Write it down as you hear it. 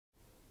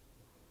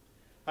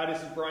Hi,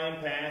 this is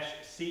Brian Pash,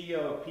 CEO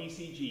of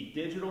PCG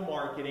Digital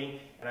Marketing,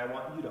 and I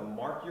want you to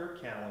mark your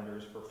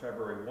calendars for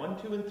February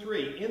 1, 2, and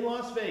 3 in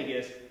Las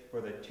Vegas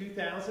for the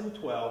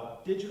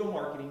 2012 Digital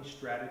Marketing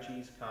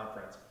Strategies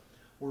Conference.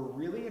 We're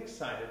really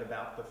excited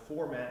about the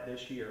format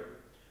this year.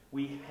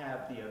 We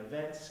have the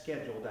event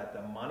scheduled at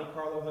the Monte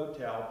Carlo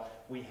Hotel.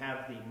 We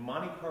have the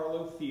Monte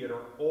Carlo Theater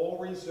all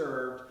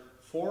reserved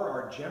for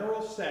our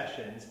general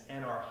sessions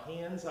and our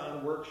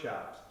hands-on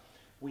workshops.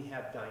 We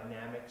have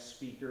dynamic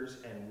speakers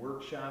and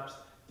workshops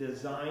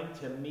designed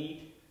to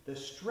meet the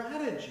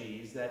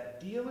strategies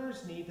that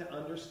dealers need to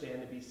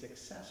understand to be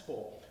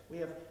successful. We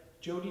have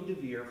Jody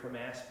DeVere from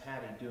Ask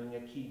Patty doing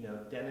a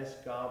keynote, Dennis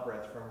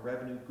Galbraith from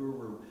Revenue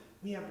Guru.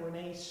 We have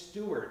Renee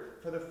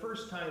Stewart for the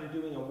first time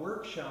doing a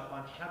workshop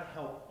on how to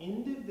help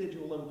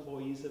individual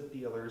employees of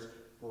dealers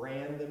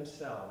brand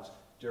themselves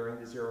during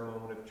the Zero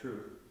Moment of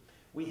Truth.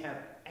 We have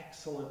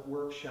excellent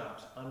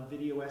workshops on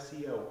video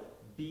SEO,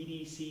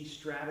 BDC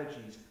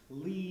strategies,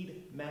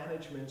 lead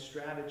management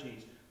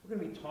strategies. We're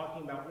going to be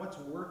talking about what's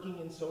working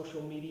in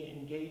social media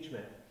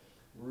engagement.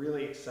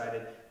 Really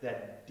excited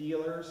that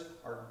dealers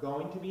are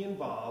going to be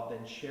involved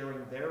in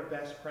sharing their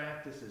best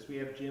practices. We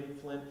have Jim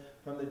Flint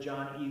from the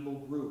John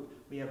Eagle Group.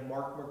 We have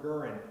Mark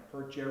McGurran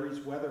for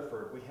Jerry's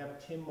Weatherford. We have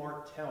Tim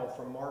Martell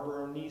from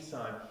Marlboro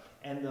Nissan.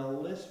 And the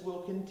list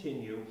will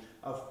continue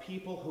of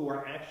people who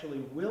are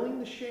actually willing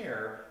to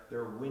share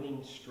their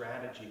winning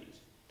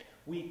strategies.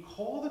 We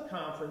call the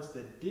conference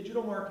the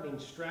Digital Marketing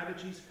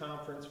Strategies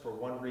Conference for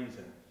one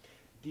reason.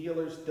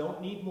 Dealers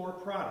don't need more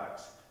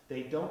products.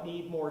 They don't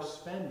need more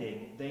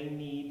spending. They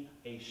need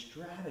a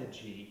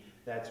strategy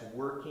that's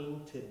working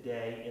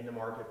today in the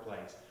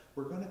marketplace.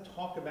 We're going to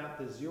talk about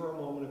the Zero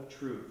Moment of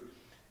Truth,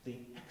 the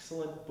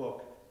excellent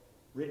book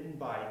written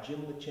by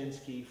Jim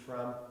Lachinsky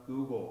from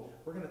Google.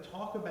 We're going to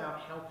talk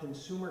about how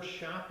consumer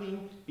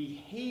shopping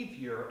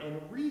behavior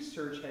and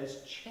research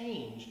has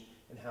changed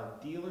and how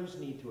dealers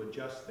need to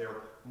adjust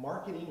their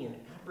marketing and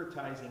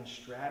advertising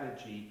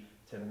strategy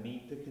to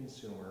meet the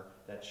consumer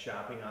that's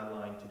shopping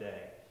online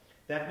today.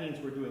 That means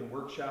we're doing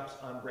workshops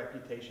on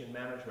reputation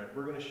management.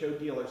 We're going to show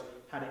dealers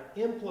how to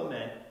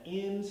implement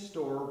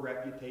in-store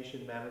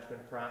reputation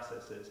management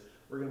processes.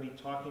 We're going to be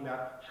talking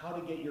about how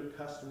to get your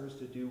customers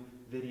to do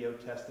video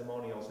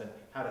testimonials and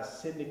how to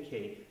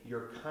syndicate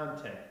your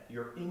content,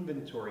 your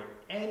inventory,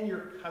 and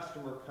your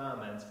customer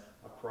comments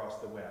across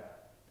the web.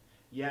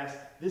 Yes,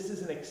 this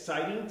is an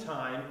exciting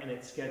time, and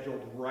it's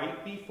scheduled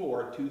right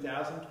before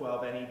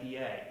 2012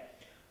 NADA.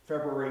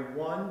 February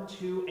 1,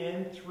 2,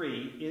 and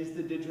 3 is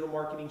the Digital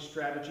Marketing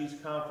Strategies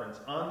Conference.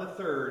 On the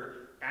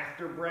 3rd,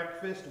 after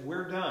breakfast,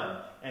 we're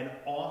done and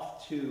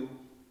off to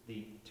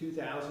the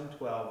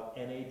 2012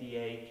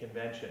 NADA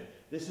convention.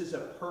 This is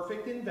a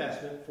perfect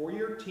investment for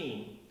your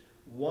team.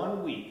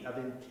 1 week of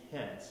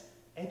intense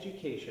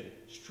education,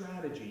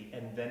 strategy,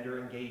 and vendor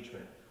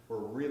engagement. We're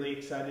really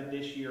excited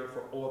this year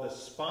for all the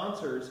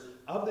sponsors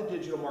of the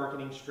Digital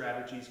Marketing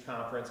Strategies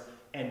Conference,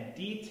 and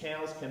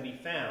details can be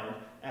found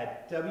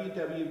at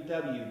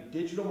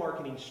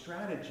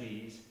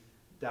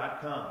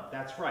www.digitalmarketingstrategies.com.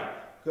 That's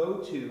right. Go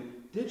to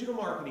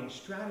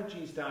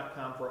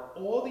digitalmarketingstrategies.com for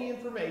all the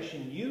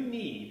information you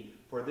need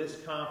for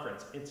this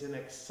conference. It's an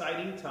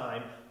exciting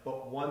time,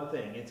 but one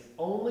thing, it's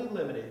only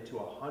limited to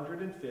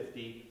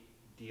 150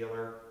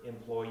 dealer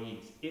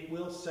employees. It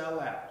will sell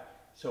out.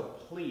 So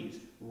please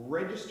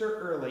register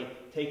early,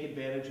 take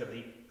advantage of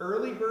the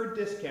early bird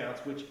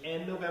discounts which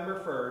end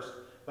November 1st,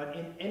 but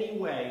in any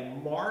way,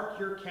 mark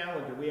your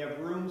calendar. We have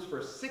rooms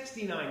for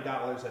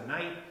 $69 a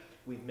night.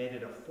 We've made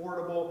it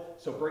affordable,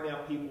 so bring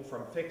out people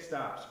from fixed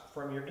ops,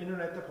 from your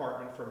internet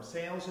department, from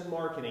sales and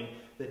marketing.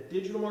 The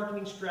Digital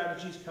Marketing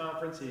Strategies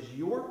Conference is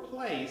your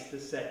place to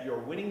set your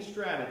winning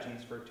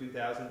strategies for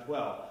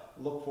 2012.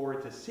 Look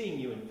forward to seeing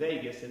you in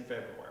Vegas in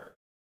February.